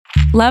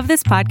Love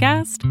this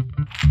podcast?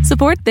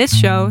 Support this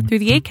show through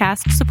the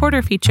Acast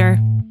supporter feature.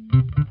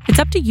 It's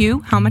up to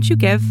you how much you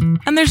give,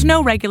 and there's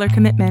no regular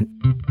commitment.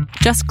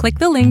 Just click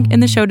the link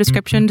in the show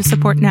description to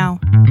support now.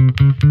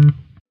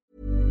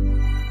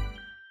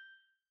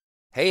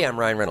 Hey, I'm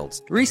Ryan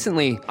Reynolds.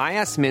 Recently, I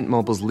asked Mint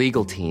Mobile's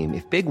legal team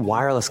if big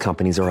wireless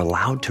companies are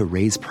allowed to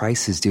raise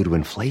prices due to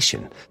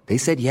inflation. They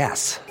said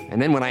yes.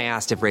 And then when I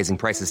asked if raising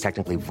prices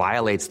technically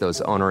violates those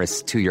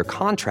onerous two-year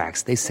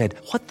contracts, they said,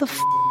 "What the f***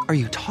 are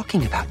you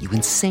talking about, you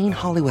insane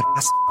Hollywood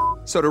ass?"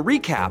 So to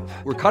recap,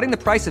 we're cutting the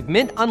price of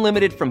Mint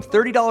Unlimited from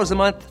 $30 a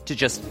month to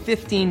just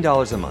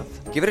 $15 a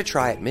month. Give it a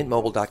try at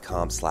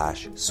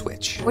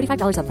mintmobile.com/switch.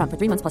 $45 up front for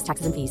 3 months plus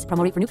taxes and fees.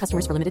 Promo rate for new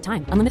customers for limited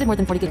time. Unlimited more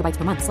than 40 gigabytes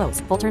per month. Slows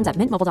full terms at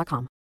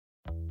mintmobile.com.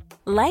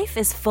 Life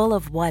is full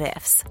of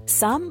what-ifs.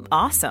 Some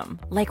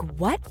awesome. Like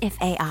what if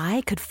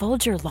AI could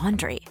fold your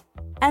laundry?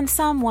 And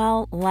some,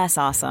 well, less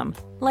awesome.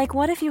 Like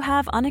what if you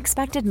have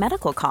unexpected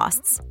medical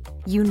costs?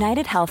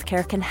 United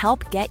Healthcare can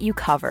help get you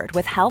covered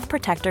with Health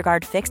Protector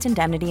Guard fixed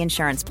indemnity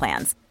insurance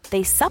plans.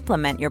 They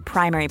supplement your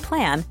primary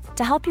plan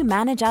to help you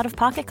manage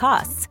out-of-pocket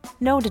costs.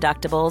 No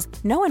deductibles,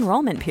 no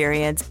enrollment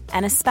periods,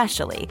 and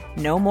especially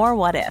no more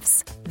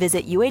what-ifs.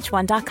 Visit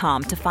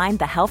uh1.com to find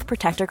the Health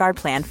Protector Guard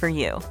plan for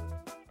you.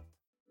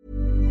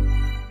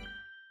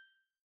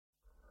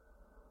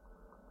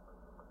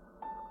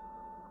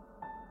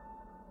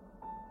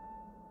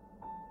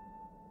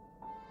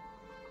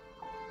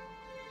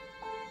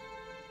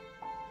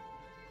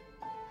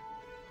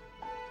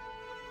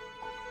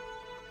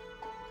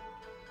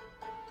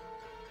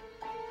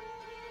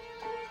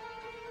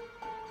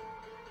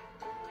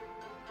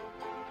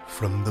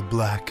 From the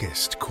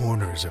blackest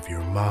corners of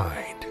your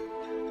mind,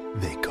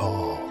 they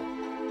call,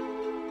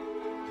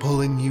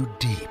 pulling you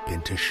deep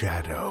into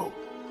shadow,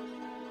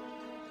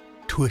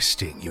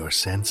 twisting your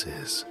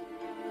senses,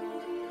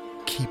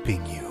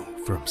 keeping you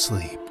from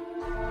sleep.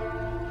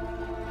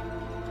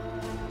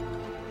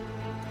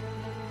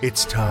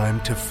 It's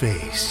time to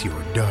face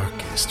your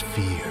darkest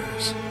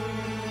fears.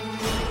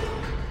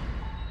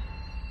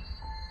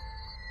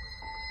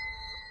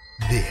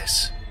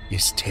 This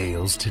is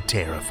Tales to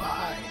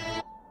Terrify.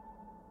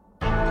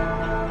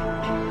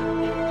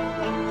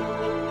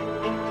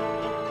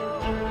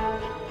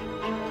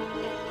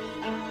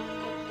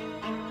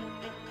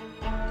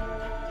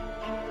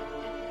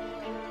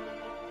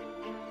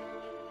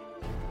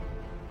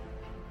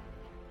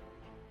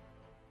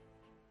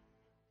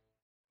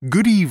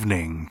 Good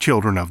evening,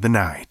 children of the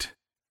night,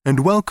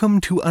 and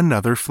welcome to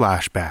another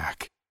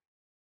flashback.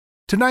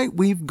 Tonight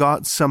we've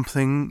got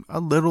something a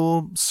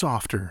little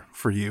softer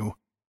for you.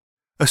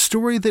 A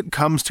story that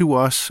comes to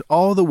us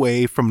all the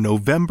way from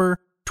November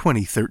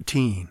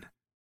 2013.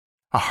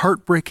 A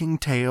heartbreaking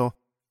tale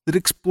that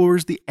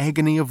explores the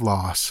agony of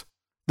loss,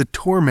 the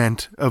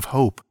torment of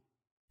hope,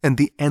 and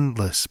the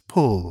endless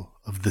pull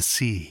of the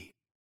sea.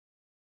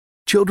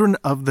 Children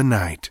of the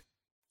night,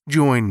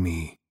 join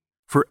me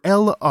for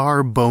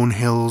L.R.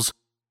 Bonehill's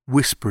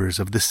Whispers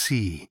of the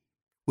Sea,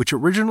 which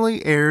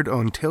originally aired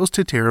on Tales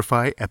to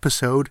Terrify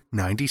episode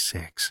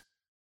 96.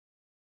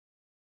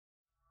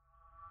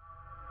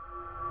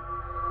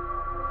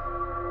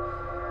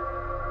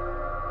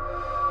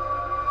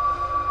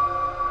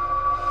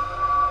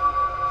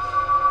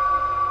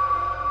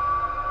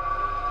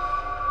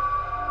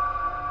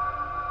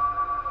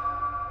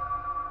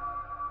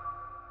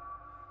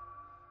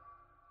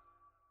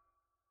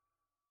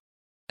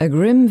 A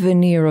grim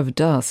veneer of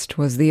dust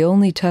was the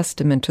only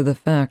testament to the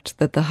fact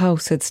that the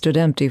house had stood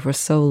empty for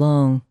so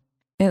long.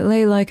 It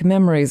lay like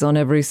memories on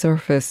every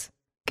surface,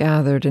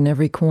 gathered in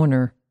every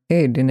corner,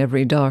 hid in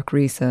every dark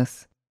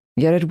recess.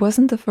 Yet it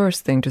wasn't the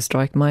first thing to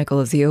strike Michael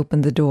as he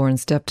opened the door and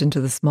stepped into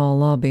the small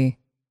lobby.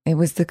 It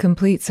was the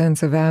complete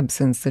sense of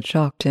absence that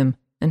shocked him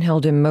and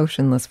held him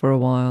motionless for a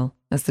while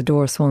as the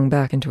door swung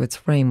back into its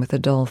frame with a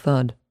dull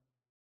thud.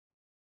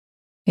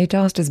 He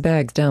tossed his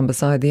bags down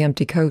beside the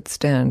empty coat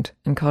stand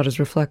and caught his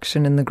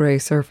reflection in the grey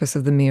surface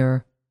of the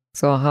mirror,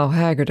 saw how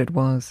haggard it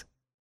was,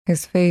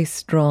 his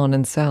face drawn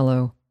and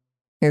sallow,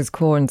 his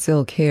corn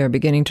silk hair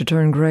beginning to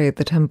turn grey at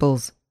the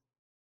temples.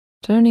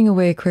 Turning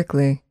away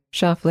quickly,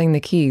 shuffling the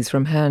keys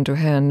from hand to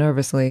hand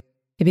nervously,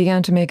 he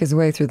began to make his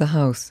way through the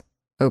house,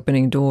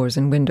 opening doors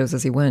and windows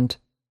as he went.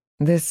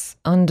 This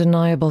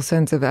undeniable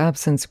sense of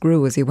absence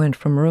grew as he went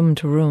from room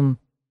to room,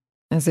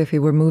 as if he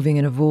were moving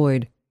in a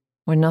void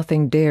where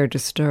nothing dared to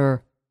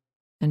stir,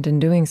 and in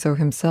doing so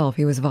himself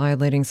he was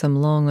violating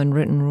some long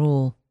unwritten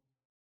rule.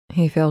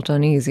 He felt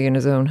uneasy in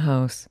his own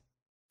house.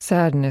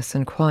 Sadness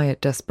and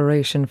quiet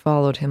desperation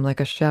followed him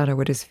like a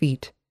shadow at his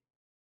feet.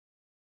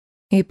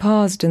 He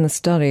paused in the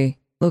study,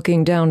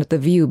 looking down at the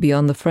view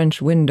beyond the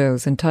French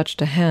windows, and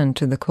touched a hand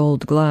to the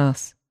cold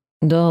glass.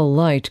 Dull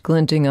light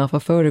glinting off a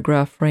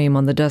photograph frame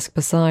on the desk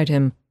beside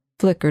him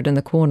flickered in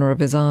the corner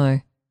of his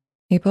eye.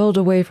 He pulled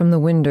away from the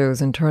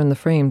windows and turned the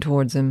frame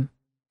towards him,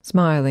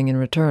 smiling in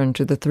return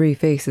to the three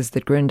faces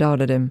that grinned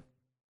out at him.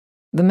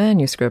 The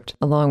manuscript,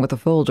 along with a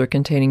folder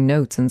containing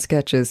notes and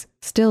sketches,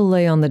 still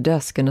lay on the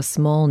desk in a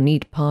small,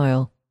 neat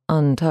pile,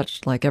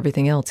 untouched like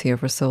everything else here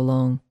for so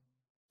long.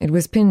 It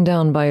was pinned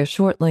down by a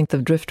short length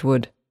of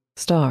driftwood,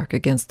 stark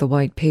against the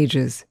white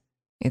pages,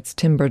 its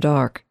timber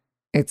dark,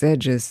 its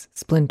edges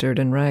splintered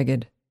and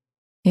ragged.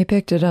 He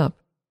picked it up,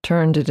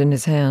 turned it in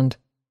his hand,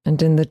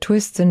 and in the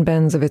twists and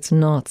bends of its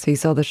knots he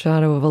saw the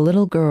shadow of a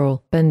little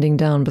girl bending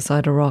down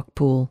beside a rock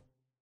pool.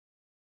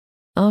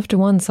 Off to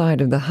one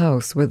side of the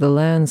house, where the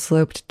land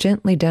sloped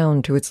gently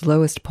down to its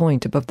lowest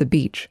point above the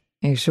beach,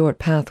 a short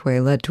pathway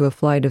led to a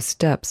flight of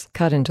steps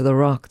cut into the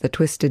rock that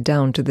twisted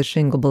down to the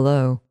shingle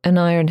below, an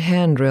iron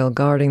handrail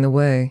guarding the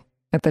way.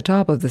 At the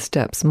top of the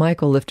steps,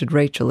 Michael lifted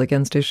Rachel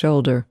against his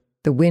shoulder.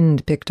 The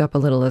wind picked up a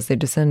little as they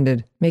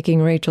descended,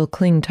 making Rachel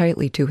cling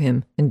tightly to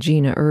him, and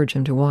Gina urge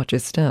him to watch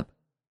his step.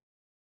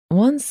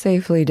 Once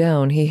safely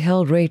down, he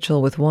held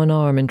Rachel with one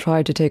arm and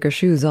tried to take her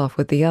shoes off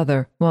with the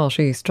other, while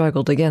she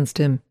struggled against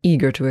him,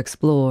 eager to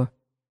explore.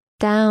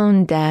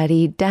 "Down,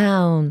 Daddy,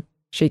 down,"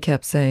 she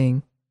kept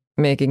saying,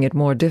 making it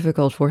more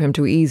difficult for him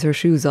to ease her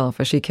shoes off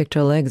as she kicked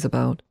her legs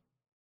about.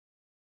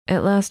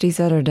 At last he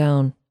set her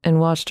down and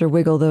watched her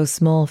wiggle those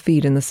small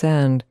feet in the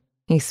sand.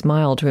 He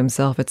smiled to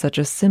himself at such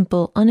a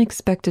simple,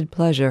 unexpected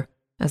pleasure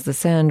as the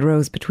sand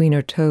rose between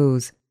her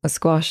toes,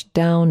 squashed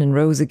down and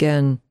rose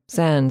again,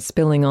 sand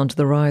spilling onto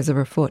the rise of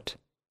her foot.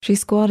 She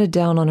squatted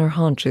down on her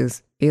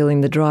haunches,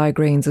 feeling the dry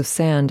grains of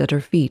sand at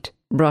her feet,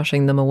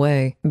 brushing them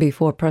away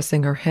before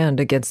pressing her hand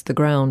against the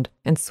ground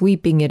and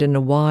sweeping it in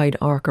a wide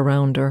arc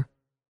around her.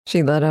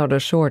 She let out a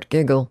short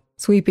giggle,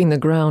 sweeping the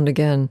ground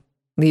again,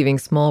 leaving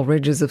small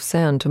ridges of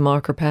sand to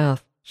mark her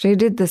path. She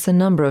did this a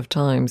number of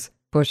times,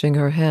 pushing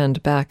her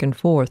hand back and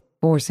forth,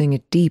 forcing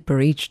it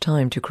deeper each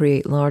time to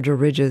create larger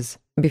ridges,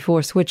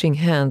 before switching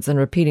hands and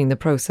repeating the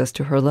process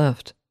to her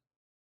left.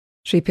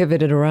 She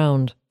pivoted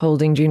around,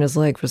 holding Gina's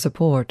leg for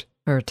support,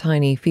 her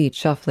tiny feet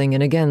shuffling,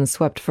 and again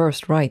swept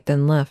first right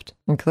then left,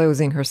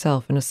 enclosing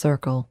herself in a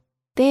circle.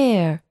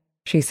 "There,"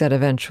 she said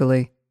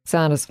eventually,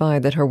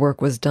 satisfied that her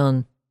work was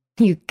done.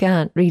 "You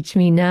can't reach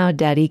me now,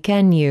 Daddy,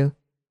 can you?"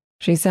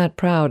 She sat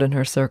proud in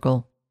her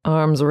circle,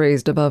 arms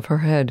raised above her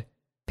head,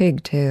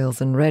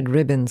 pigtails and red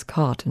ribbons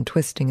caught and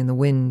twisting in the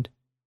wind.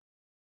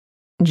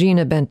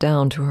 Gina bent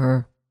down to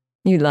her.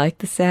 "You like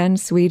the sand,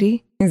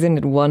 sweetie? Isn't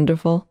it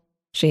wonderful?"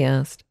 she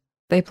asked.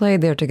 They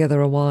played there together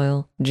a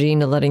while,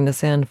 Gina letting the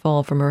sand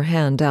fall from her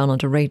hand down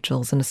onto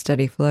Rachel's in a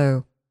steady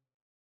flow.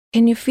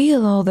 "Can you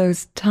feel all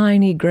those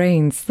tiny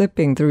grains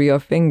slipping through your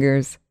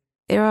fingers?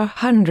 There are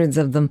hundreds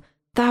of them,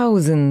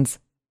 thousands."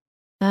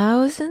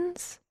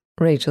 "Thousands?"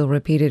 Rachel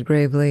repeated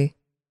gravely.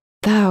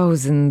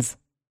 "Thousands,"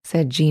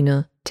 said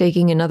Gina,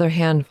 taking another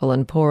handful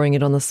and pouring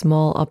it on the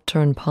small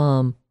upturned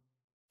palm.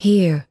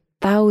 "Here,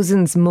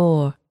 thousands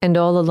more, and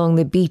all along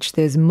the beach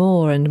there's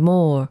more and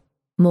more.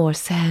 More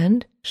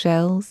sand,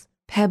 shells,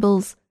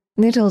 pebbles,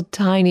 little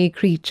tiny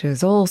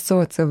creatures, all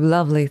sorts of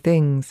lovely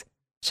things.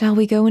 Shall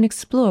we go and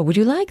explore? Would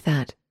you like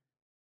that?"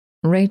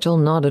 Rachel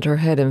nodded her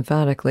head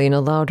emphatically and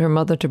allowed her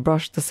mother to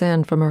brush the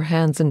sand from her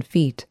hands and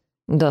feet,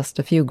 dust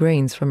a few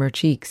grains from her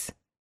cheeks.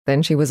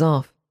 Then she was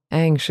off,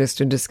 anxious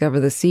to discover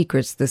the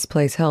secrets this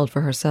place held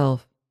for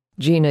herself,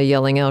 Gina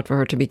yelling out for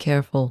her to be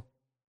careful.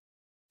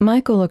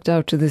 Michael looked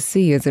out to the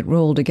sea as it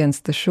rolled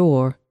against the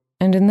shore,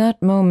 and in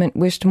that moment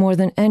wished more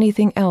than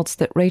anything else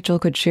that Rachel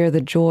could share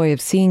the joy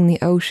of seeing the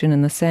ocean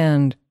and the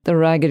sand, the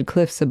ragged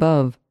cliffs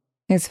above.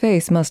 His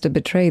face must have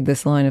betrayed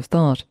this line of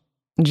thought.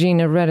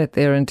 Gina read it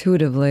there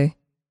intuitively.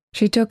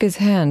 She took his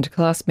hand,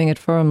 clasping it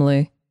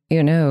firmly.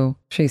 "You know,"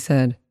 she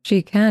said,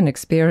 "she can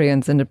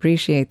experience and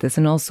appreciate this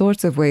in all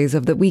sorts of ways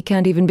that we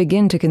can't even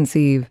begin to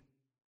conceive.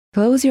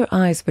 Close your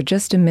eyes for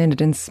just a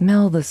minute and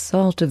smell the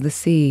salt of the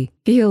sea.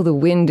 Feel the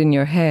wind in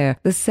your hair,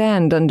 the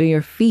sand under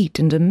your feet,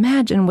 and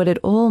imagine what it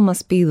all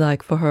must be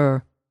like for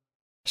her."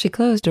 She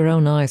closed her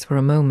own eyes for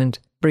a moment,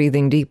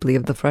 breathing deeply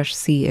of the fresh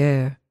sea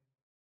air.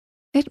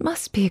 "It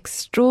must be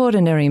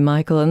extraordinary,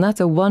 Michael, and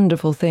that's a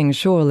wonderful thing,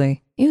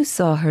 surely. You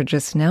saw her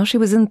just now. She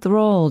was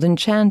enthralled,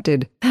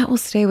 enchanted. That will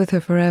stay with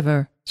her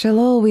forever. She'll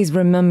always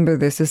remember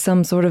this as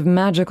some sort of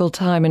magical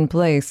time and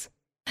place.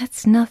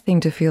 That's nothing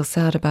to feel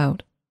sad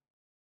about."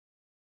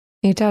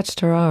 He touched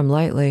her arm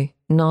lightly,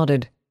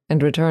 nodded,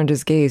 and returned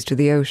his gaze to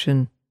the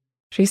ocean.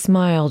 She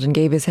smiled and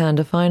gave his hand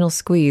a final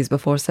squeeze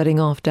before setting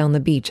off down the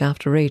beach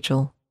after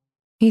Rachel.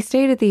 He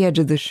stayed at the edge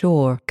of the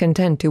shore,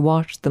 content to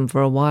watch them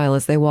for a while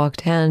as they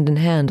walked hand in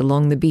hand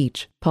along the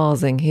beach,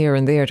 pausing here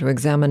and there to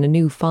examine a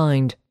new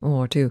find,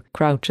 or to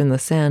crouch in the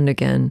sand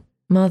again,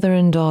 mother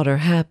and daughter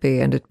happy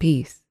and at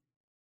peace.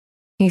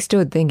 He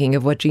stood thinking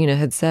of what Gina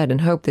had said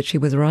and hoped that she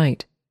was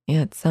right,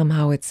 yet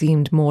somehow it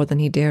seemed more than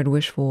he dared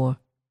wish for.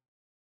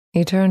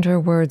 He turned her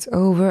words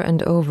over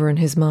and over in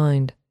his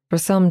mind. For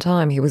some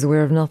time he was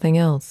aware of nothing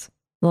else,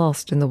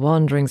 lost in the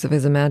wanderings of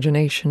his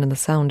imagination and the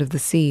sound of the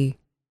sea,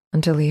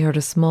 until he heard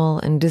a small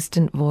and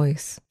distant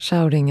voice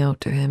shouting out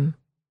to him.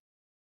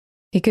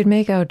 He could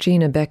make out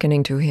Gina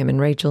beckoning to him and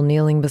Rachel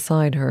kneeling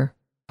beside her,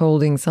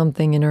 holding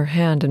something in her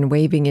hand and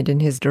waving it in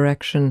his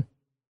direction,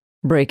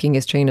 breaking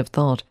his chain of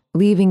thought,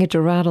 leaving it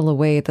to rattle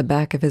away at the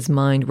back of his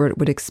mind where it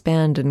would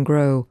expand and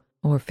grow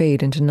or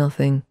fade into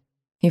nothing.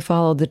 He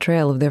followed the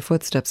trail of their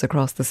footsteps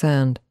across the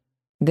sand.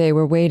 They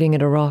were wading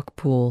at a rock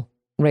pool,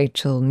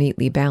 Rachel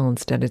neatly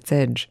balanced at its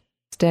edge,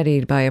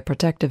 steadied by a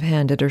protective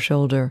hand at her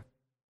shoulder.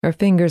 Her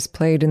fingers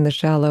played in the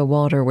shallow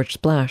water which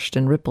splashed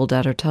and rippled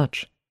at her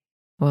touch,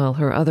 while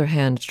her other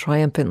hand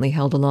triumphantly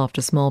held aloft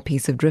a small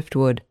piece of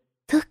driftwood.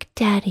 "Look,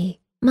 Daddy,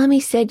 Mummy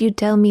said you'd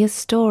tell me a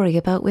story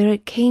about where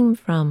it came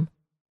from.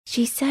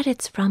 She said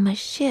it's from a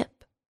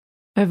ship."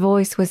 Her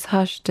voice was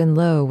hushed and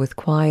low with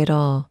quiet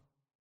awe.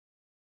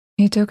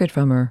 He took it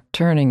from her,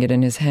 turning it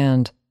in his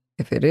hand.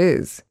 "If it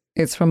is,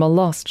 it's from a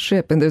lost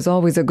ship, and there's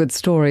always a good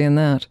story in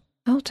that.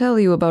 I'll tell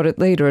you about it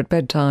later at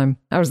bedtime.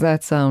 How's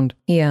that sound?"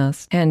 he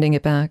asked, handing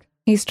it back.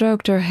 He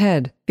stroked her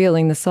head,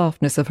 feeling the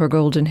softness of her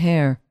golden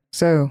hair.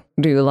 "So,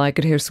 do you like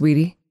it here,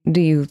 sweetie?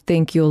 Do you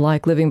think you'll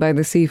like living by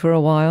the sea for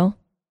a while?"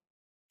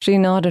 She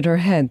nodded her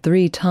head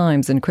 3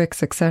 times in quick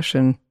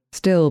succession,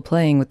 still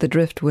playing with the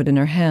driftwood in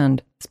her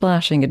hand,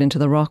 splashing it into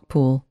the rock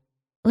pool.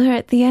 "We're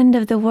at the end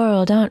of the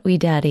world, aren't we,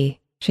 Daddy?"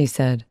 she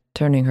said,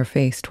 turning her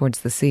face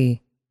towards the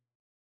sea.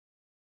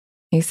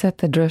 He set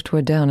the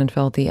driftwood down and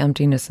felt the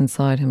emptiness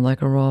inside him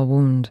like a raw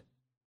wound.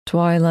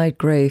 Twilight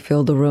gray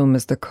filled the room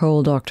as the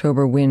cold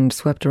October wind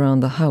swept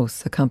around the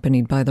house,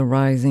 accompanied by the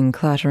rising,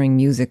 clattering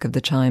music of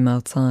the chime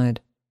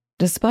outside.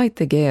 Despite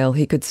the gale,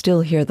 he could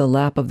still hear the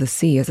lap of the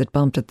sea as it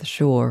bumped at the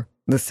shore,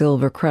 the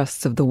silver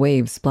crests of the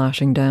waves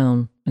splashing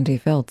down, and he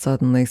felt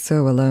suddenly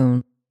so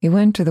alone. He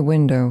went to the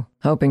window,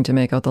 hoping to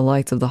make out the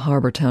lights of the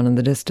harbor town in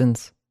the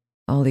distance.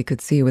 All he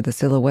could see were the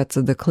silhouettes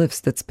of the cliffs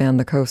that spanned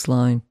the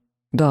coastline,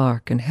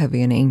 dark and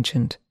heavy and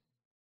ancient.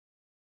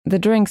 The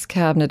drinks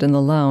cabinet in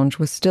the lounge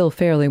was still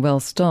fairly well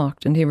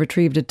stocked, and he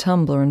retrieved a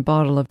tumbler and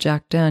bottle of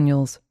Jack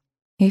Daniels.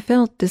 He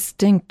felt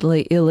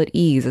distinctly ill at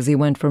ease as he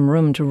went from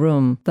room to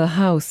room. The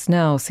house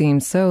now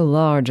seemed so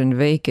large and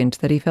vacant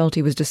that he felt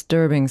he was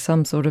disturbing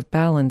some sort of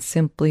balance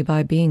simply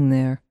by being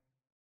there.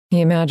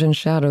 He imagined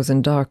shadows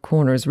in dark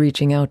corners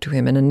reaching out to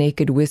him and a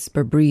naked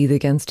whisper breathe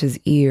against his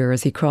ear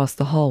as he crossed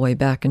the hallway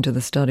back into the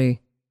study.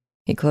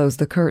 He closed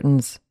the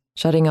curtains,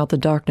 shutting out the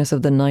darkness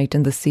of the night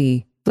and the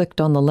sea,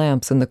 flicked on the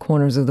lamps in the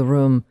corners of the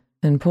room,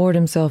 and poured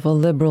himself a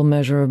liberal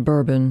measure of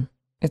bourbon.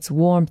 Its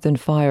warmth and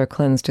fire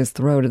cleansed his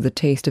throat of the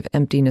taste of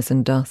emptiness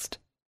and dust.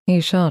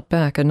 He shot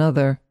back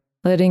another,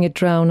 letting it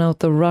drown out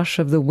the rush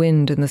of the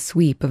wind and the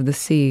sweep of the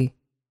sea.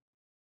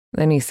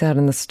 Then he sat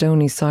in the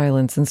stony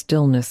silence and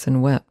stillness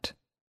and wept,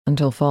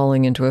 until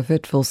falling into a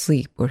fitful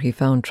sleep where he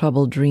found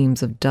troubled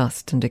dreams of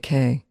dust and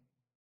decay.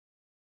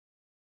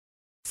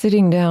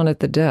 Sitting down at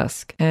the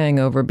desk,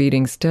 hangover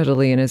beating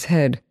steadily in his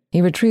head,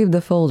 he retrieved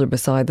the folder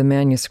beside the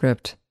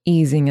manuscript,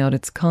 easing out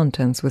its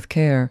contents with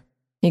care.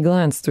 He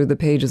glanced through the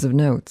pages of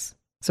notes,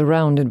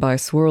 surrounded by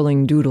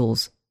swirling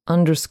doodles,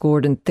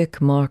 underscored in thick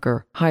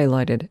marker,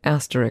 highlighted,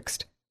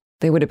 asterisked.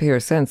 They would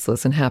appear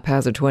senseless and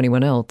haphazard to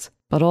anyone else,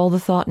 but all the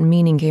thought and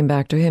meaning came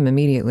back to him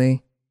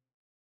immediately.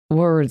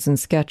 Words and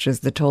sketches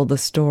that told the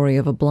story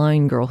of a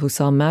blind girl who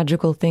saw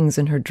magical things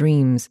in her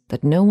dreams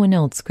that no one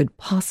else could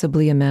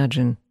possibly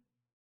imagine.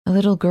 A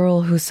little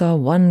girl who saw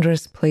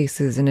wondrous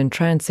places and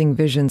entrancing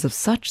visions of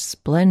such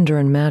splendor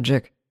and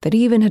magic that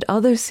even had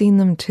others seen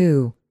them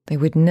too, they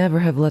would never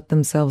have let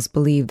themselves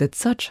believe that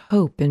such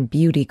hope and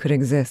beauty could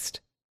exist.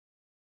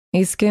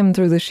 He skimmed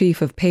through the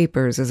sheaf of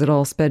papers as it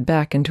all sped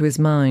back into his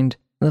mind,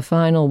 the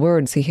final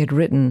words he had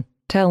written,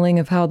 telling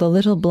of how the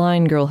little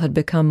blind girl had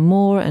become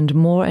more and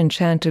more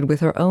enchanted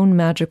with her own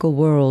magical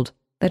world,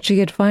 that she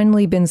had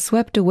finally been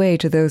swept away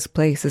to those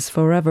places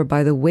forever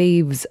by the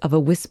waves of a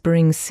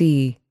whispering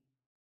sea.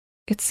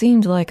 It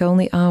seemed like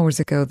only hours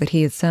ago that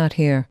he had sat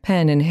here,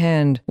 pen in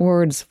hand,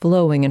 words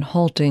flowing and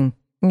halting,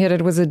 yet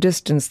it was a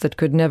distance that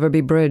could never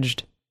be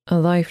bridged. A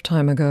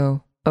lifetime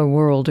ago, a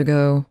world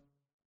ago.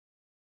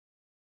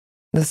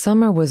 The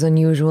summer was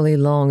unusually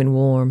long and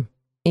warm.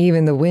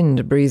 Even the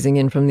wind breezing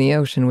in from the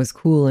ocean was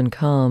cool and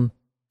calm.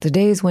 The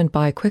days went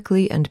by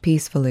quickly and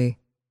peacefully,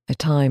 a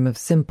time of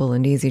simple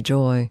and easy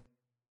joy.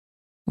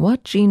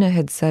 What Gina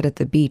had said at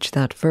the beach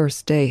that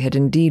first day had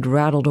indeed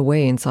rattled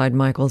away inside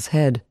Michael's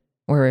head,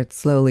 where it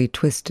slowly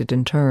twisted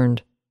and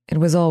turned. It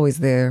was always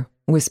there,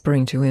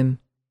 whispering to him,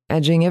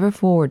 edging ever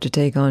forward to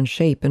take on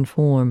shape and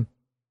form,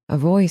 a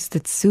voice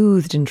that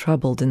soothed and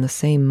troubled in the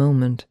same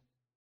moment.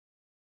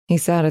 He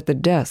sat at the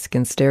desk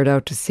and stared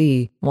out to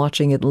sea,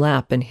 watching it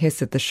lap and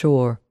hiss at the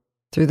shore.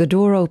 Through the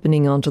door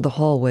opening onto the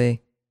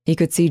hallway, he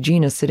could see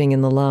Gina sitting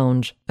in the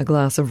lounge, a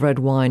glass of red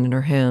wine in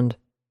her hand.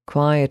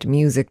 Quiet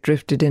music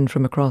drifted in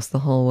from across the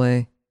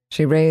hallway.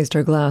 She raised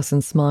her glass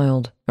and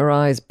smiled, her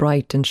eyes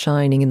bright and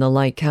shining in the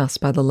light cast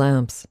by the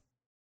lamps.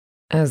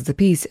 As the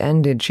piece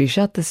ended, she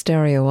shut the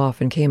stereo off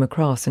and came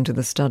across into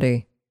the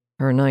study,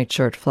 her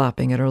nightshirt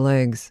flapping at her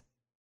legs.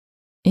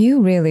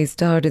 "You really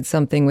started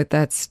something with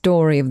that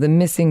story of the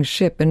missing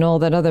ship and all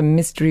that other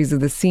mysteries of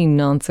the sea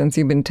nonsense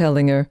you've been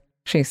telling her,"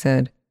 she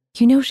said.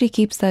 "You know she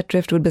keeps that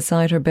driftwood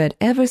beside her bed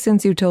ever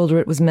since you told her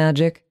it was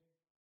magic."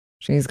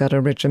 "She's got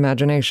a rich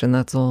imagination,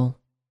 that's all.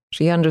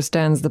 She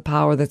understands the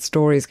power that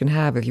stories can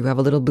have if you have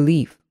a little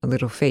belief, a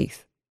little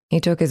faith." He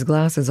took his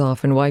glasses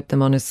off and wiped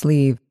them on his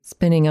sleeve,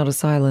 spinning out a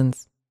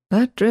silence.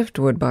 "That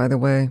driftwood, by the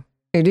way,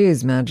 it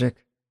is magic."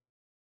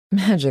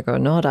 Magic or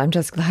not, I'm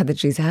just glad that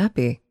she's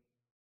happy.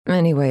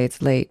 Anyway,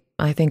 it's late.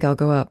 I think I'll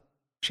go up,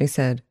 she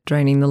said,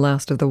 draining the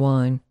last of the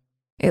wine.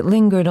 It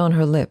lingered on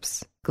her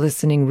lips,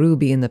 glistening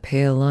ruby in the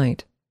pale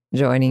light.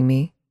 Joining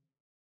me?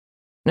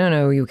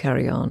 No, you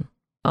carry on.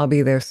 I'll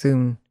be there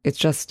soon. It's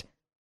just,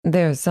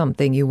 there's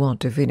something you want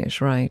to finish,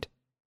 right?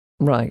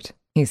 Right,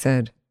 he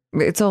said.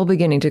 It's all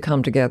beginning to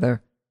come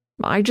together.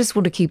 I just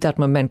want to keep that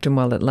momentum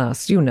while it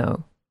lasts, you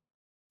know.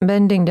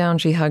 Bending down,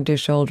 she hugged his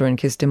shoulder and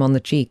kissed him on the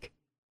cheek.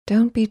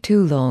 Don't be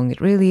too long,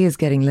 it really is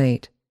getting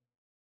late.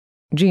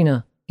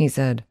 Gina, he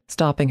said,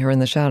 stopping her in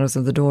the shadows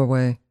of the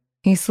doorway.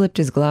 He slipped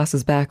his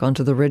glasses back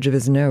onto the ridge of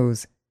his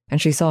nose,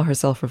 and she saw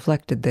herself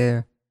reflected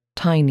there,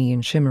 tiny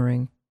and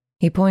shimmering.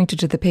 He pointed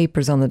to the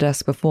papers on the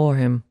desk before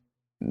him.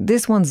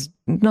 This one's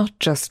not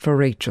just for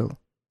Rachel.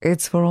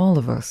 It's for all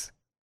of us.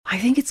 I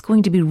think it's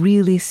going to be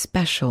really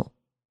special.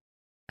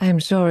 I'm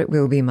sure it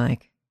will be,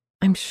 Mike.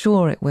 I'm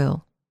sure it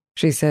will,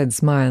 she said,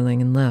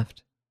 smiling, and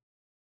left.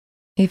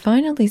 He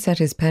finally set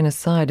his pen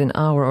aside an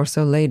hour or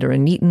so later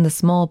and neatened the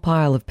small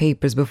pile of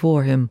papers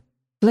before him.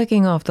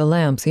 Flicking off the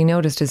lamps, he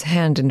noticed his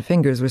hand and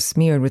fingers were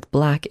smeared with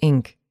black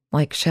ink,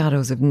 like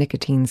shadows of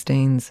nicotine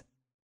stains.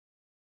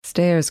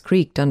 Stairs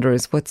creaked under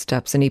his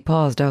footsteps, and he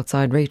paused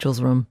outside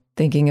Rachel's room,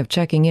 thinking of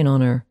checking in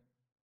on her.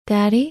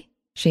 Daddy?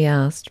 She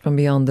asked from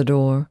beyond the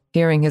door,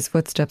 hearing his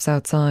footsteps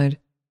outside.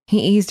 He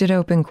eased it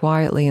open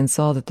quietly and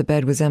saw that the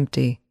bed was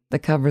empty, the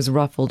covers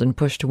ruffled and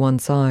pushed to one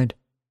side.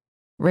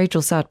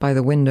 Rachel sat by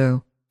the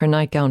window, her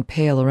nightgown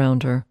pale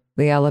around her,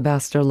 the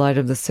alabaster light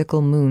of the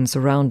sickle moon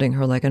surrounding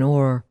her like an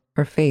aurora,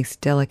 her face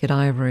delicate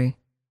ivory.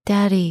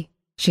 Daddy,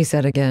 she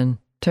said again,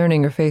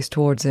 turning her face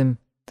towards him.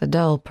 The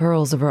dull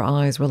pearls of her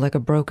eyes were like a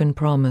broken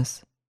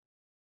promise.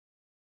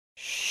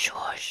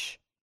 Shush,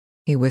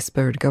 he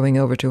whispered, going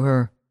over to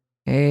her.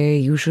 Hey,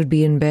 you should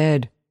be in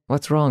bed.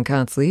 What's wrong,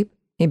 can't sleep?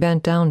 He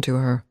bent down to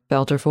her,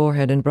 felt her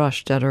forehead and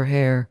brushed at her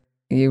hair.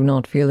 You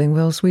not feeling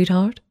well,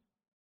 sweetheart?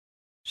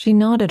 She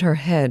nodded her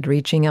head,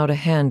 reaching out a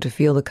hand to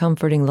feel the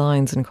comforting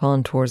lines and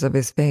contours of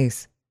his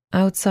face.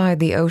 Outside,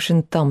 the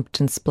ocean thumped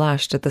and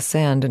splashed at the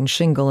sand and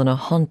shingle in a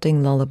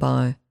haunting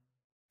lullaby.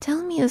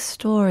 Tell me a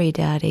story,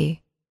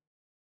 Daddy.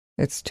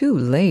 It's too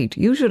late.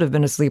 You should have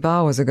been asleep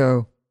hours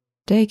ago.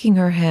 Taking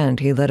her hand,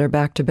 he led her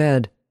back to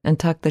bed and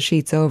tucked the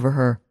sheets over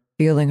her,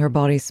 feeling her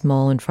body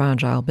small and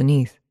fragile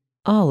beneath.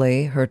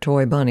 Ollie, her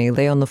toy bunny,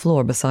 lay on the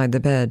floor beside the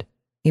bed.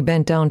 He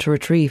bent down to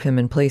retrieve him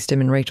and placed him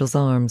in Rachel's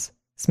arms,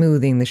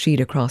 smoothing the sheet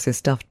across his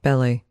stuffed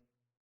belly.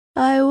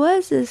 I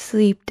was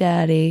asleep,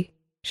 Daddy,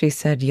 she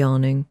said,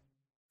 yawning,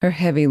 her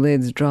heavy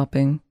lids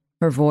dropping,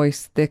 her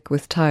voice thick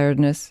with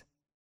tiredness.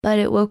 But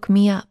it woke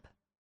me up.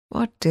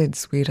 What did,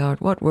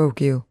 sweetheart? What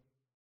woke you?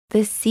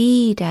 The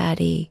sea,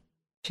 Daddy,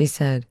 she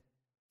said.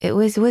 It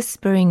was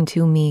whispering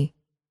to me,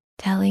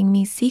 telling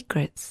me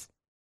secrets.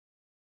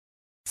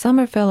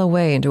 Summer fell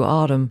away into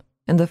autumn,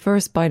 and the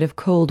first bite of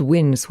cold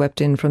wind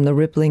swept in from the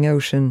rippling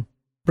ocean.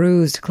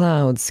 Bruised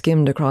clouds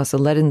skimmed across a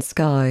leaden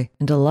sky,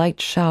 and a light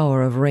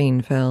shower of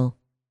rain fell.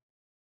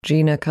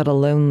 Gina cut a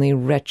lonely,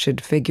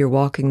 wretched figure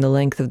walking the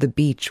length of the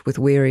beach with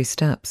weary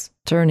steps,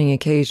 turning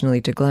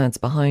occasionally to glance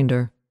behind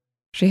her.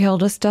 She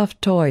held a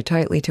stuffed toy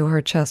tightly to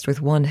her chest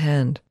with one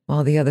hand,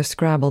 while the other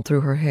scrabbled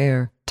through her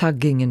hair,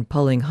 tugging and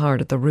pulling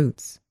hard at the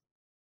roots.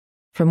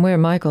 From where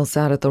Michael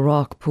sat at the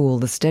rock pool,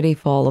 the steady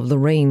fall of the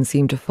rain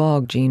seemed to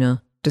fog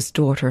Gina,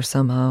 distort her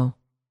somehow.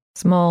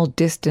 Small,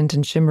 distant,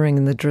 and shimmering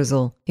in the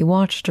drizzle, he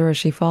watched her as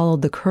she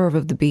followed the curve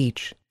of the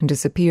beach and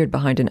disappeared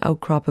behind an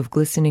outcrop of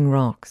glistening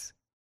rocks.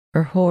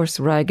 Her hoarse,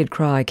 ragged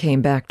cry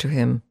came back to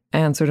him,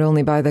 answered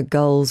only by the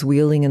gulls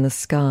wheeling in the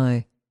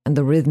sky and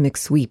the rhythmic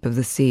sweep of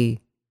the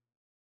sea.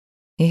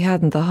 He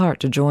hadn't the heart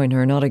to join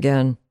her, not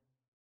again,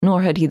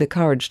 nor had he the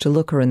courage to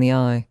look her in the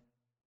eye.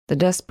 The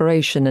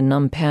desperation and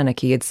numb panic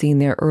he had seen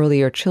there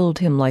earlier chilled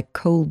him like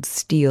cold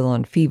steel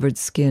on fevered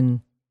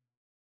skin.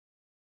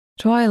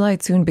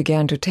 Twilight soon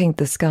began to taint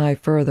the sky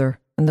further,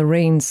 and the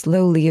rain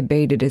slowly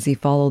abated as he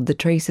followed the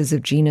traces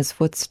of Gina's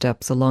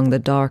footsteps along the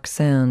dark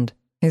sand,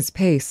 his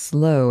pace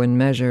slow and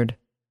measured.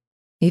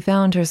 He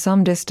found her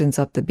some distance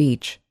up the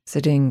beach,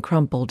 sitting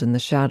crumpled in the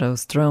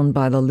shadows thrown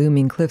by the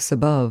looming cliffs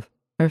above.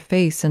 Her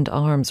face and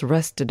arms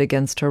rested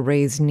against her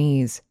raised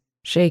knees,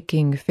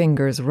 shaking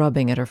fingers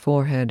rubbing at her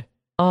forehead.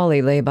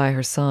 Ollie lay by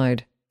her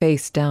side,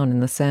 face down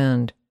in the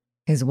sand,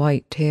 his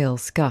white tail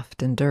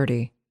scuffed and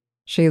dirty.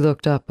 She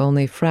looked up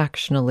only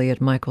fractionally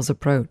at Michael's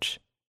approach,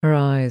 her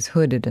eyes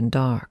hooded and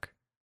dark.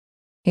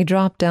 He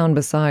dropped down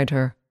beside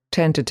her,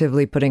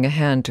 tentatively putting a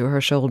hand to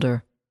her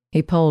shoulder.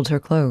 He pulled her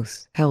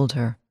close, held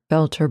her,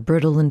 felt her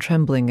brittle and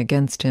trembling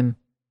against him.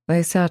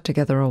 They sat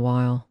together a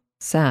while,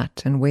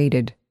 sat and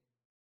waited.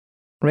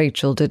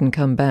 Rachel didn't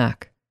come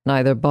back,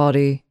 neither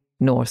body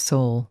nor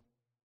soul.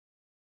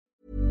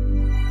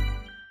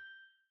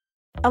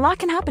 A lot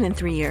can happen in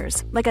 3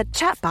 years, like a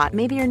chatbot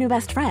may be your new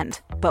best friend.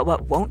 But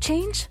what won't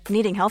change?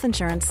 Needing health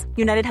insurance.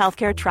 United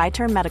Healthcare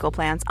Tri-Term Medical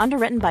Plans,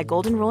 underwritten by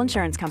Golden Rule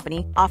Insurance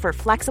Company, offer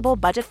flexible,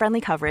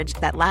 budget-friendly coverage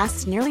that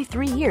lasts nearly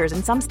 3 years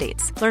in some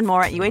states. Learn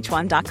more at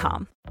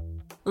uh1.com.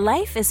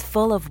 Life is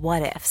full of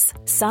what-ifs.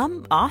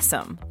 Some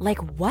awesome,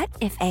 like what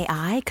if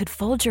AI could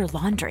fold your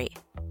laundry?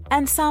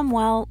 And some,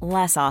 well,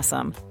 less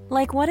awesome,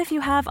 like what if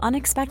you have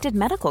unexpected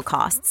medical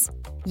costs?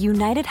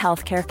 United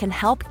Healthcare can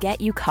help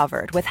get you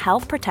covered with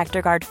Health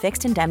Protector Guard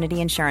fixed indemnity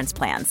insurance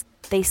plans.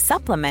 They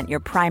supplement your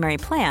primary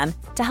plan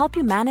to help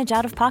you manage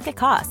out-of-pocket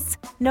costs.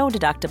 No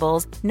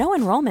deductibles, no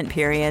enrollment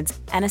periods,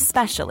 and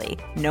especially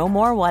no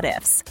more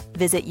what-ifs.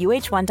 Visit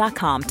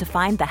uh1.com to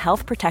find the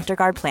Health Protector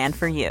Guard plan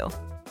for you.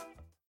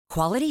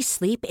 Quality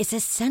sleep is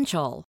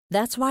essential.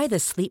 That's why the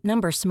Sleep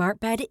Number Smart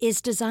Bed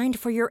is designed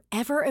for your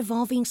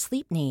ever-evolving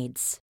sleep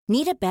needs.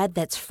 Need a bed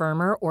that's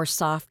firmer or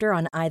softer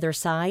on either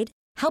side?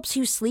 Helps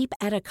you sleep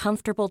at a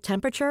comfortable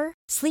temperature?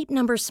 Sleep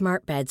Number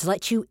Smart Beds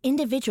let you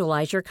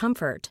individualize your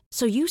comfort,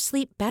 so you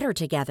sleep better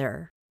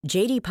together.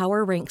 J.D.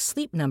 Power ranks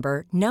Sleep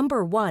Number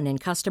number 1 in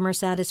customer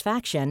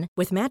satisfaction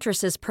with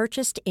mattresses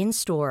purchased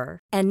in-store.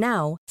 And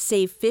now,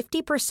 save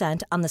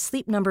 50% on the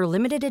Sleep Number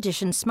Limited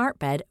Edition Smart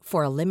Bed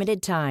for a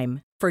limited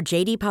time. For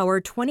J.D.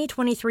 Power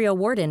 2023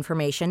 award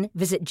information,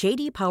 visit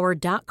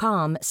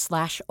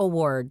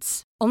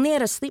jdpower.com/awards. Only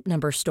at a Sleep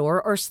Number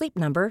store or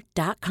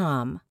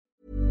sleepnumber.com.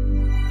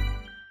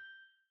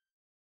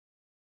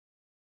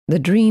 The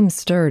dream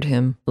stirred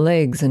him,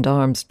 legs and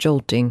arms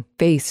jolting,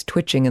 face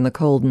twitching in the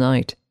cold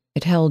night.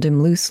 It held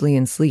him loosely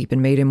in sleep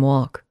and made him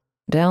walk.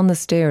 Down the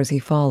stairs he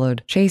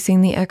followed,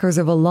 chasing the echoes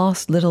of a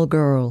lost little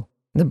girl.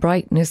 The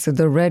brightness of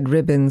the red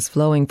ribbons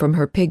flowing from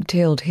her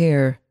pigtailed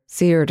hair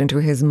seared into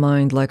his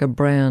mind like a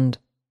brand.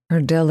 Her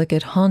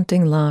delicate,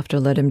 haunting laughter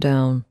let him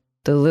down.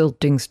 The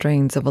lilting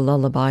strains of a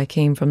lullaby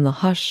came from the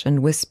hush and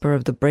whisper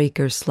of the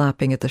breakers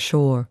slapping at the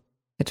shore.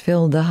 It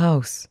filled the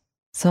house,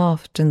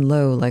 soft and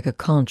low like a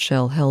conch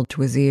shell held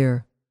to his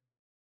ear.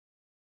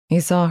 He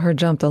saw her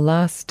jump the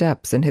last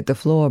steps and hit the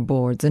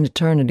floorboards an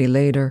eternity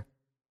later.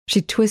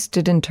 She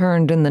twisted and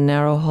turned in the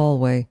narrow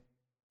hallway,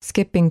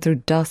 skipping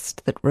through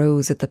dust that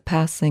rose at the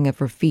passing of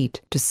her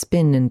feet to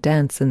spin and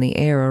dance in the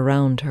air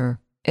around her.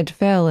 It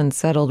fell and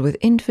settled with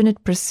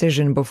infinite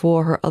precision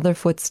before her other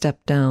foot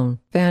stepped down,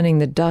 fanning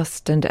the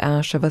dust and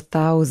ash of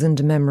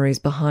 1,000 memories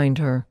behind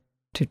her,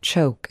 to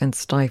choke and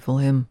stifle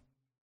him.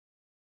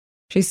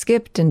 She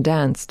skipped and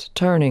danced,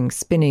 turning,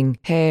 spinning,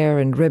 hair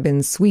and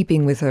ribbons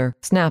sweeping with her,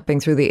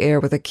 snapping through the air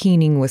with a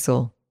keening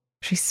whistle.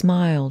 She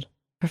smiled,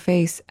 her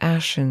face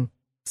ashen,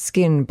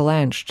 skin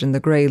blanched in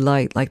the grey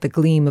light like the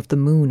gleam of the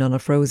moon on a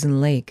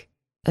frozen lake.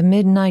 A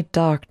midnight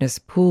darkness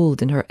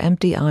pooled in her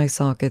empty eye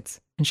sockets,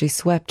 and she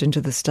swept into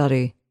the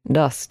study,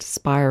 dust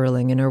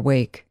spiraling in her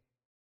wake.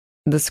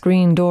 The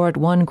screen door at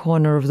one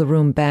corner of the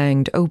room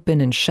banged open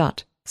and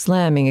shut,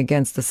 slamming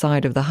against the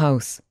side of the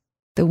house.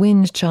 The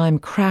wind chime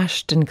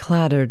crashed and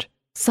clattered,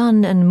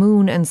 sun and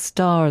moon and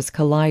stars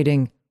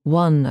colliding,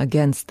 one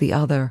against the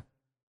other.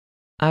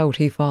 Out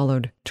he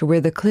followed, to where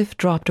the cliff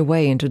dropped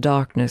away into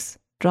darkness.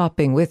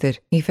 Dropping with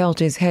it, he felt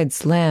his head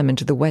slam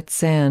into the wet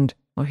sand,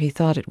 where he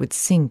thought it would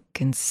sink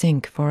and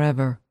sink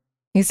forever.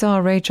 He saw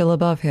Rachel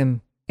above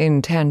him,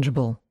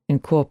 intangible,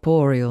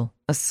 incorporeal,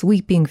 a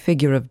sweeping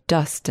figure of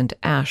dust and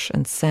ash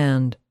and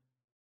sand.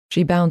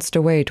 She bounced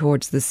away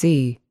towards the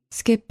sea,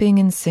 skipping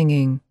and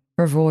singing,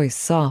 her voice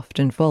soft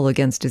and full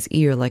against his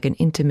ear like an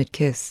intimate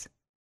kiss.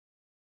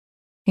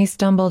 He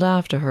stumbled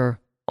after her,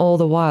 all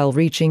the while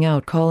reaching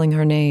out, calling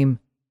her name.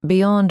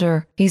 Beyond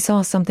her, he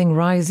saw something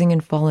rising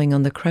and falling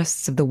on the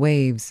crests of the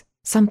waves,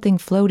 something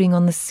floating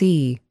on the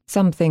sea,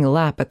 something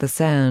lap at the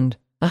sand.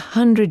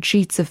 100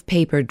 sheets of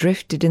paper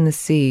drifted in the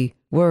sea,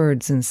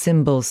 words and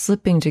symbols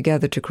slipping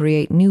together to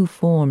create new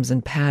forms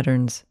and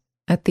patterns.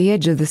 At the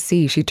edge of the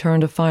sea she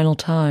turned a final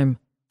time,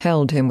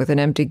 held him with an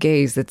empty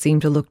gaze that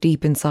seemed to look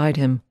deep inside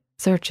him,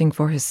 searching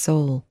for his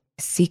soul,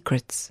 his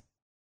secrets.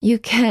 "You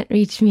can't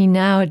reach me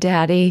now,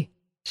 Daddy,"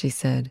 she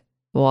said,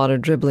 water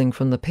dribbling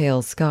from the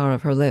pale scar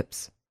of her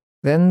lips.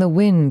 Then the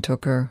wind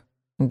took her,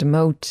 and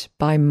mote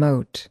by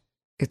mote,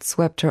 it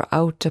swept her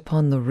out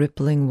upon the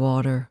rippling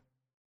water.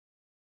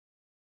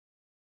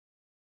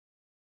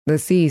 The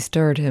sea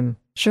stirred him,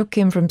 shook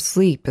him from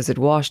sleep as it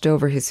washed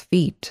over his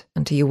feet,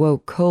 and he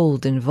awoke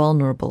cold and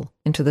vulnerable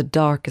into the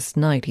darkest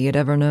night he had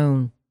ever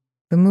known.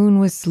 The moon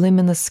was slim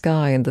in the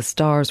sky and the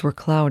stars were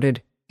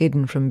clouded,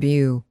 hidden from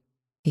view.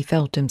 He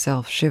felt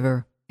himself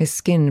shiver, his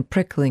skin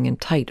prickling and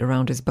tight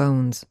around his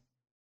bones.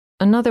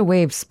 Another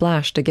wave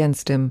splashed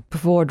against him,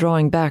 before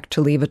drawing back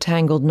to leave a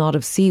tangled knot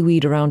of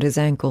seaweed around his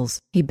ankles.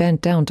 He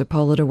bent down to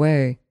pull it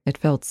away. It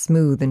felt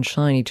smooth and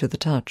shiny to the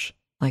touch,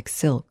 like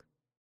silk.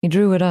 He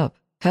drew it up,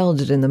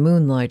 held it in the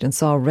moonlight, and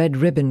saw a red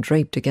ribbon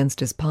draped against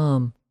his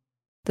palm.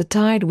 The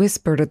tide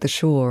whispered at the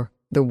shore,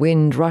 the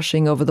wind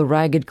rushing over the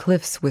ragged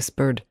cliffs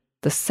whispered,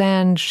 the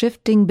sand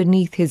shifting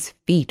beneath his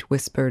feet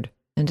whispered,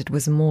 and it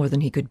was more than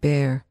he could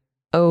bear.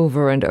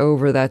 Over and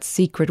over that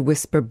secret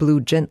whisper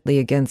blew gently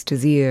against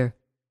his ear.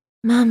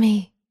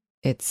 "Mommy,"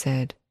 it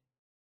said.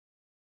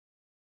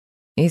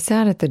 He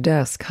sat at the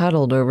desk,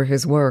 huddled over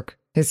his work,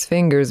 his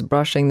fingers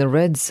brushing the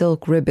red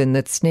silk ribbon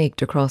that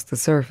snaked across the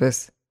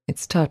surface.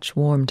 Its touch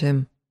warmed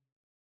him.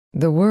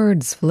 The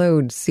words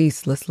flowed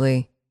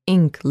ceaselessly,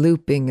 ink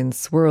looping and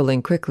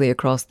swirling quickly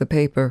across the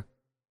paper,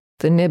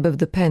 the nib of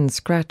the pen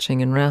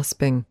scratching and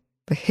rasping,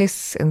 the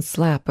hiss and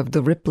slap of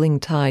the rippling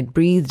tide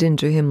breathed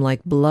into him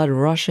like blood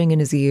rushing in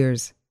his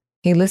ears.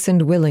 He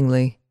listened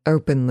willingly,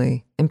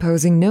 openly,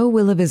 imposing no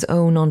will of his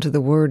own onto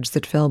the words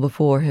that fell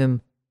before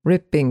him,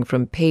 ripping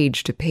from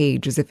page to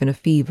page as if in a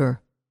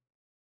fever.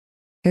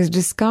 His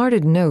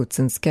discarded notes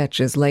and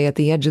sketches lay at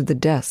the edge of the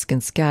desk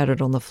and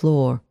scattered on the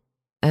floor,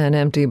 an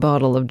empty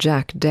bottle of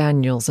Jack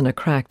Daniels and a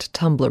cracked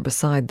tumbler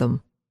beside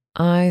them.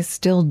 Eyes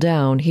still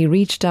down, he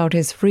reached out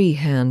his free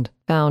hand,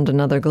 found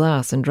another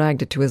glass and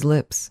dragged it to his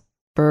lips.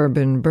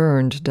 Bourbon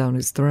burned down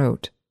his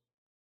throat.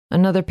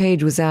 Another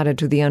page was added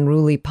to the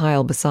unruly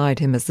pile beside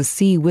him as the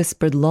sea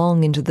whispered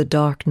long into the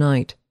dark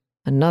night.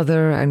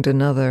 Another and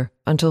another,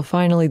 until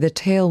finally the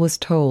tale was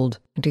told,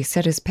 and he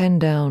set his pen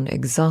down,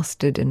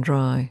 exhausted and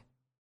dry.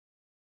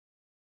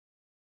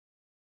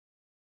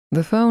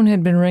 The phone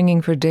had been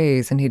ringing for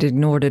days, and he'd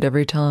ignored it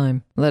every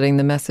time, letting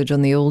the message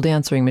on the old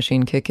answering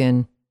machine kick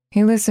in.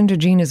 He listened to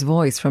Gina's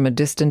voice from a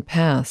distant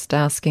past,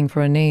 asking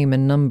for a name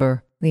and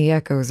number. The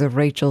echoes of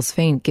Rachel's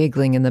faint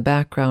giggling in the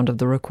background of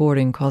the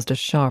recording caused a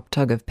sharp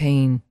tug of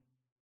pain.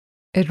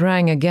 It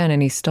rang again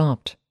and he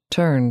stopped,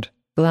 turned,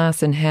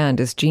 glass in hand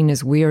as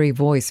Gina's weary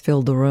voice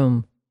filled the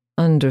room,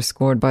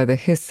 underscored by the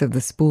hiss of the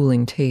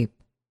spooling tape.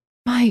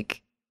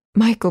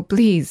 Michael,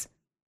 please.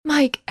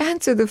 Mike,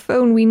 answer the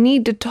phone. We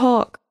need to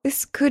talk.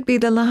 This could be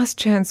the last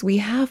chance we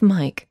have,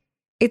 Mike.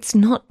 It's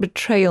not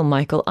betrayal,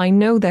 Michael. I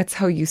know that's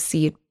how you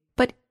see it,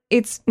 but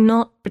it's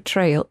not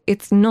betrayal.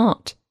 It's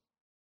not.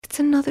 It's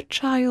another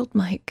child,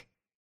 Mike.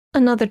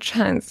 Another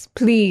chance,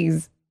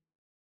 please.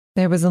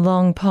 There was a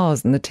long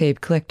pause and the tape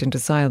clicked into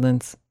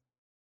silence.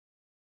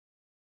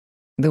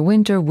 The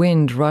winter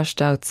wind rushed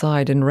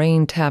outside and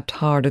rain tapped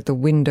hard at the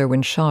window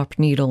in sharp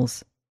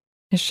needles.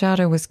 His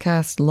shadow was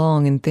cast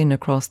long and thin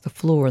across the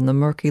floor in the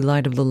murky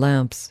light of the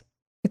lamps.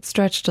 It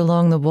stretched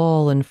along the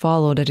wall and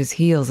followed at his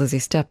heels as he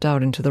stepped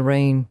out into the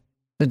rain.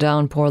 The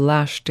downpour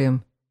lashed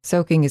him,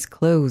 soaking his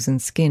clothes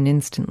and skin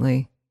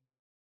instantly.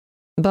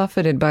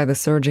 Buffeted by the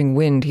surging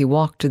wind, he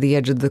walked to the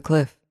edge of the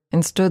cliff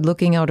and stood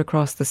looking out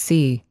across the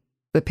sea.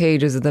 The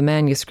pages of the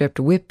manuscript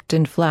whipped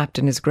and flapped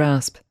in his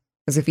grasp,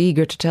 as if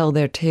eager to tell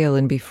their tale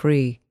and be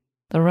free.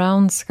 The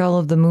round skull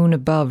of the moon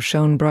above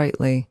shone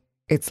brightly,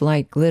 its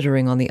light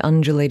glittering on the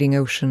undulating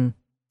ocean,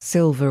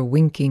 silver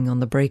winking on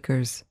the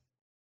breakers.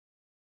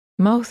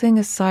 Mouthing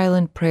a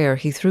silent prayer,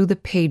 he threw the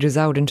pages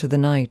out into the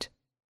night.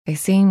 They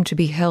seemed to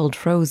be held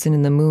frozen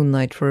in the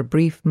moonlight for a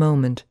brief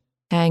moment,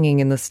 hanging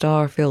in the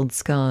star-filled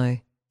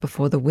sky,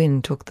 before the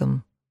wind took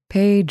them.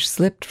 Page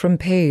slipped from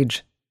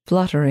page,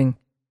 fluttering,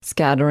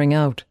 scattering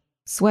out,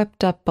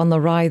 swept up on the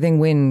writhing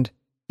wind.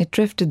 It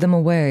drifted them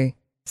away,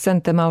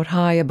 sent them out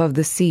high above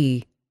the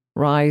sea,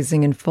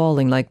 rising and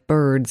falling like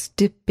birds,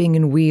 dipping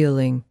and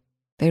wheeling.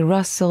 They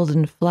rustled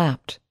and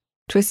flapped,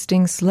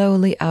 twisting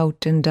slowly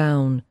out and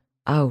down,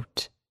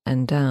 out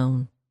and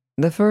down.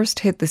 The first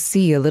hit the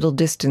sea a little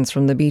distance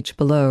from the beach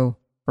below,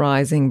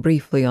 rising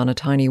briefly on a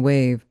tiny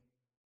wave.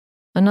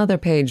 Another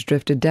page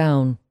drifted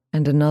down,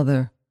 and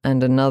another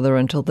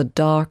until the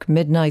dark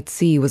midnight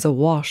sea was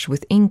awash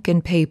with ink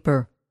and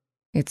paper.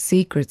 Its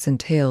secrets and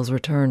tales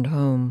returned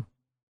home.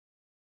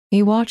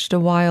 He watched a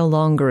while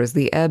longer as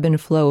the ebb and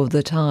flow of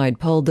the tide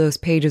pulled those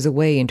pages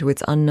away into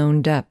its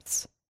unknown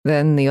depths.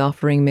 Then, the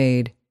offering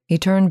made, he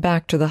turned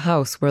back to the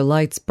house where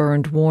lights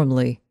burned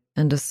warmly,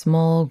 and a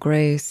small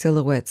grey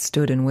silhouette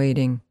stood in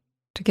waiting.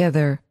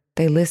 Together,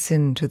 they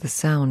listened to the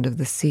sound of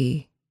the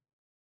sea.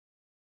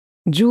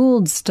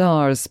 Jeweled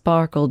stars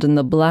sparkled in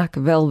the black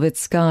velvet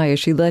sky as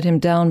she led him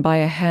down by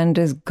a hand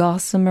as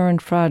gossamer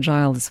and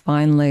fragile as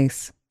fine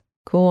lace.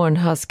 Corn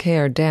husk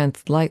hair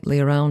danced lightly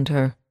around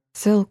her,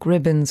 silk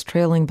ribbons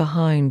trailing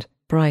behind,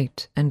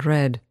 bright and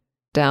red.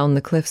 Down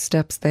the cliff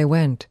steps they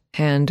went,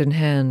 hand in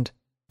hand,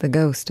 the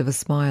ghost of a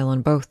smile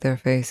on both their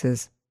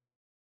faces.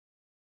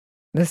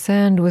 The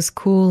sand was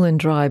cool and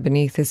dry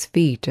beneath his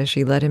feet as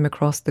she led him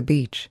across the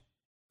beach.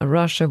 A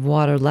rush of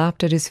water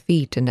lapped at his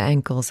feet and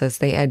ankles as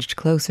they edged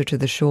closer to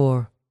the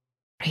shore.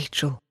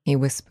 "Rachel," he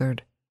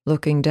whispered,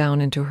 looking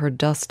down into her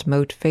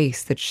dust-mote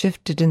face that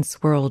shifted and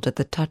swirled at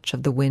the touch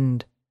of the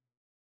wind.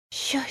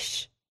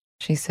 "Shush,"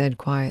 she said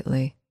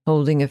quietly,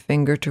 holding a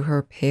finger to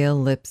her pale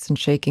lips and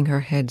shaking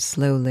her head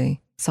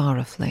slowly,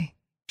 sorrowfully.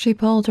 She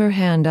pulled her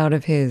hand out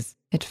of his.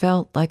 It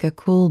felt like a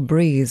cool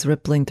breeze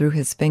rippling through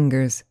his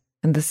fingers,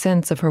 and the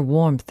sense of her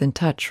warmth and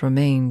touch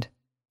remained.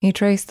 He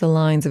traced the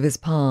lines of his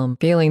palm,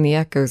 feeling the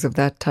echoes of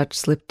that touch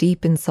slip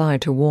deep inside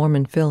to warm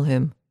and fill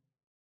him.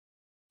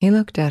 He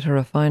looked at her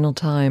a final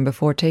time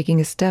before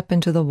taking a step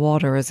into the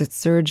water as it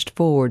surged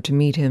forward to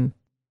meet him.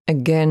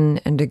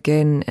 Again and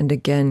again and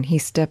again he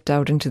stepped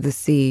out into the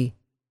sea.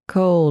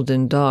 Cold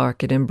and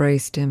dark it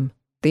embraced him,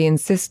 the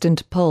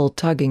insistent pull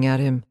tugging at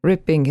him,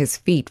 ripping his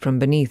feet from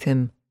beneath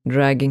him,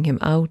 dragging him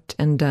out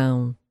and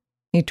down.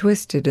 He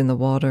twisted in the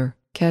water,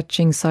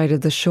 catching sight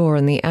of the shore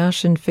and the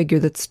ashen figure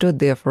that stood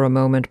there for a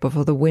moment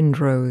before the wind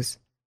rose,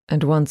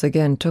 and once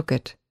again took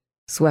it,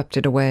 swept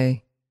it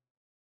away.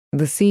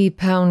 The sea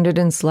pounded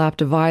and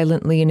slapped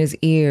violently in his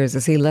ears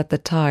as he let the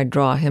tide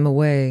draw him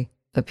away,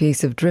 a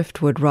piece of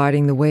driftwood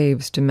riding the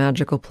waves to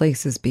magical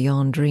places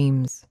beyond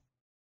dreams.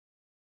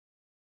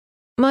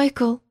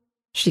 Michael,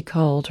 she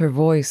called, her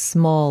voice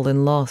small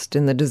and lost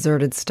in the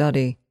deserted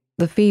study.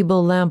 The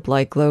feeble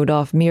lamplight glowed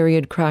off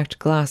myriad cracked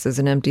glasses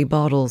and empty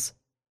bottles.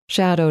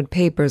 Shadowed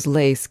papers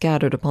lay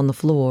scattered upon the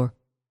floor.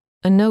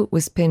 A note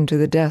was pinned to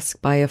the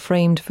desk by a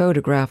framed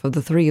photograph of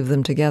the three of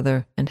them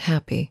together and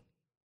happy.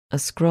 A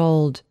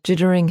scrawled,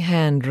 jittering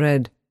hand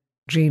read,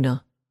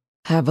 "Gina,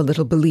 have a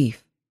little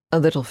belief, a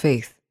little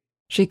faith."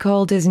 She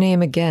called his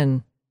name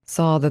again,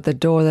 saw that the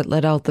door that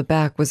led out the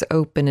back was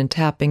open and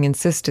tapping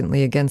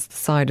insistently against the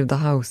side of the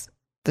house.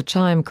 The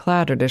chime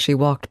clattered as she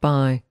walked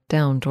by,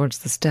 down towards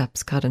the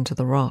steps cut into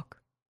the rock.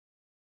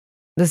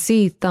 The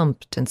sea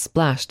thumped and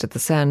splashed at the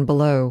sand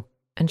below,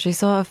 and she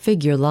saw a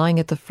figure lying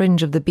at the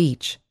fringe of the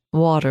beach,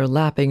 water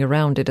lapping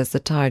around it as the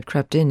tide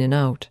crept in and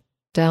out.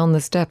 Down the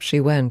steps she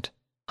went,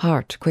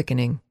 heart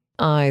quickening,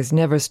 eyes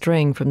never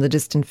straying from the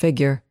distant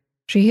figure.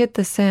 She hit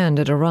the sand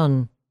at a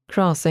run,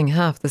 crossing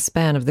half the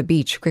span of the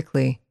beach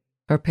quickly,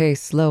 her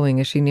pace slowing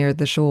as she neared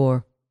the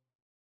shore.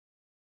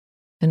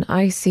 An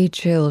icy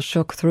chill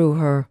shook through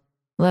her,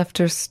 left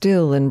her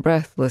still and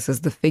breathless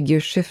as the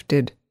figure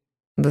shifted.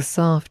 The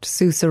soft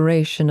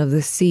susurration of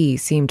the sea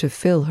seemed to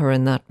fill her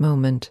in that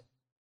moment.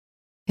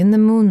 In the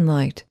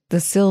moonlight,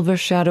 the silver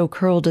shadow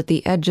curled at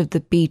the edge of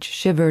the beach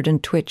shivered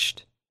and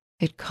twitched.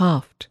 It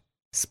coughed,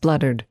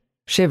 spluttered,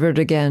 shivered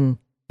again,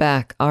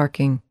 back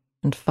arcing,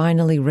 and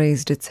finally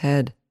raised its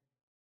head.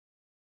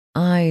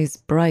 Eyes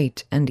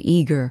bright and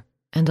eager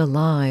and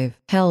alive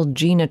held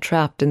Gina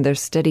trapped in their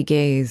steady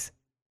gaze.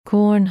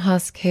 Corn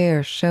husk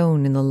hair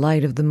shone in the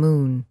light of the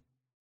moon.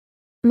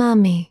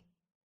 "Mommy,"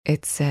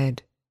 it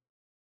said.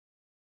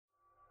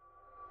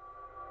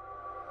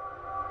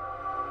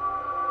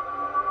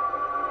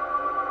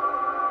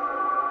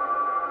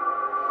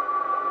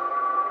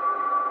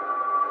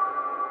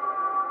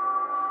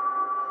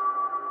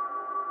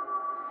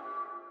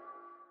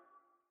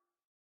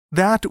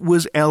 That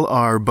was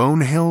L.R.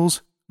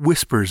 Bonehill's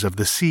Whispers of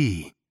the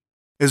Sea,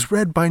 as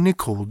read by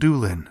Nicole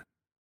Doolin.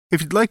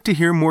 If you'd like to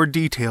hear more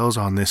details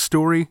on this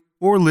story,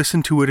 or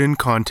listen to it in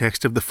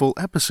context of the full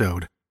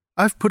episode,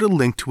 I've put a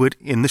link to it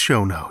in the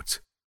show notes.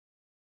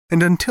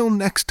 And until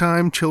next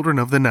time, children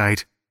of the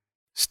night,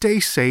 stay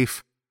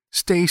safe,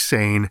 stay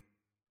sane,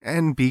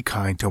 and be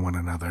kind to one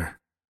another.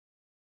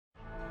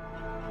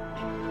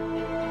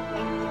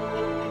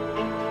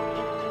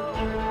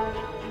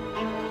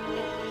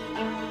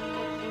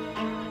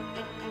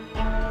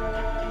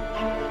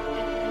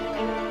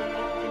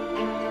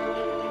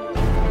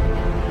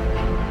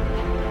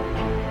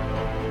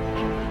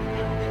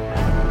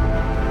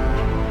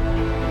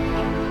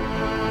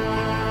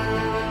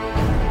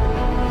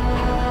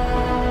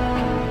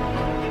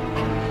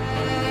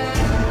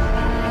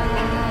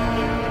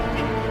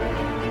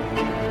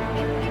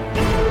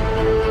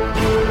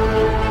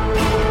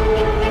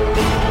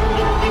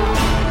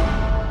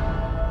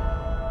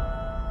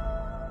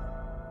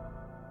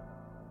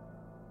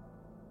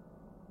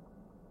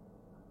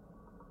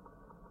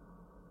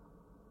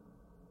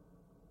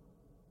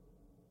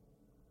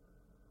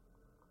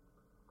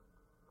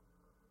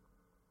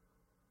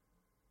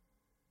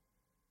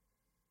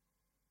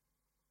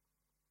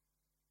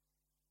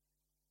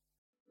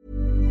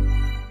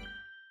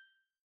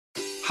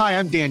 Hi,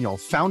 I'm Daniel,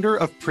 founder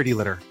of Pretty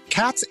Litter.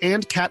 Cats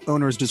and cat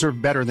owners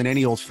deserve better than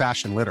any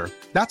old-fashioned litter.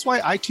 That's why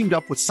I teamed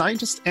up with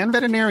scientists and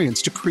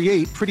veterinarians to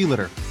create Pretty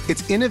Litter.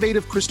 Its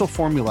innovative crystal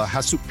formula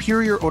has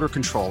superior odor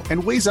control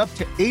and weighs up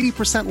to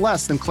 80%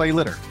 less than clay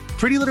litter.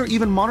 Pretty Litter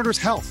even monitors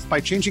health by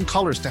changing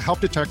colors to help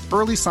detect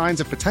early signs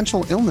of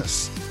potential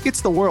illness. It's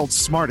the world's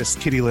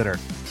smartest kitty litter.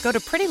 Go to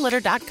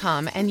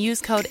prettylitter.com and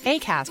use code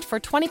ACAST for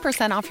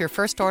 20% off your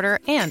first order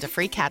and a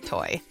free cat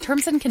toy.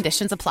 Terms and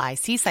conditions apply.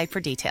 See site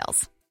for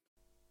details.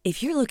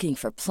 If you're looking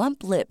for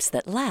plump lips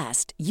that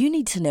last, you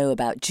need to know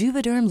about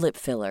Juvederm lip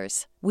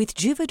fillers. With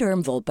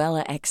Juvederm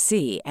Volbella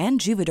XC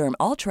and Juvederm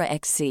Ultra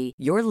XC,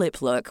 your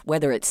lip look,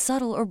 whether it's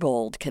subtle or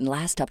bold, can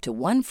last up to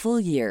 1 full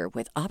year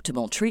with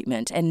optimal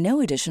treatment and no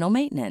additional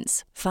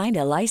maintenance. Find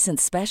a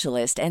licensed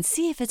specialist and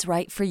see if it's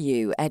right for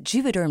you at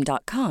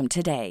Juvederm.com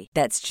today.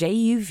 That's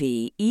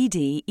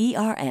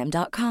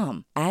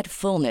JUVEDERM.com. Add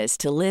fullness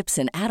to lips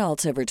in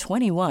adults over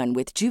 21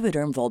 with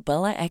Juvederm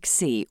Volbella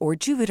XC or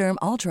Juvederm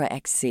Ultra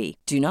XC.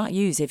 Do not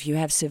use if you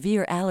have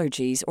severe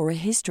allergies or a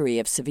history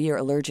of severe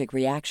allergic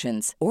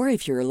reactions, or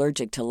if you're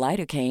allergic to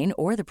lidocaine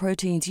or the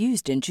proteins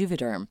used in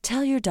Juvederm.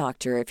 Tell your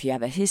doctor if you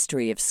have a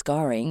history of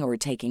scarring or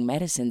taking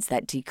medicines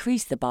that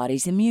decrease the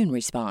body's immune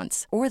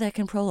response or that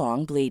can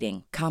prolong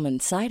bleeding. Common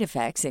side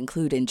effects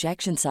include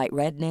injection site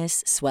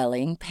redness,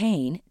 swelling,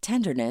 pain,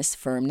 tenderness,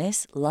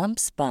 firmness,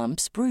 lumps,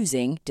 bumps,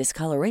 bruising,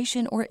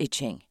 discoloration, or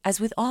itching. As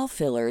with all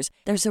fillers,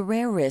 there's a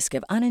rare risk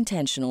of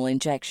unintentional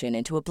injection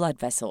into a blood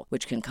vessel,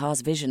 which can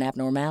cause vision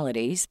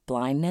abnormalities,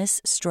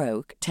 blindness,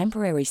 stroke,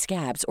 temporary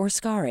scabs, or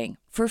scarring.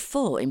 For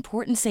full,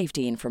 important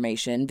safety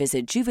information,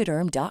 visit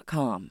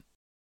Juvederm.com.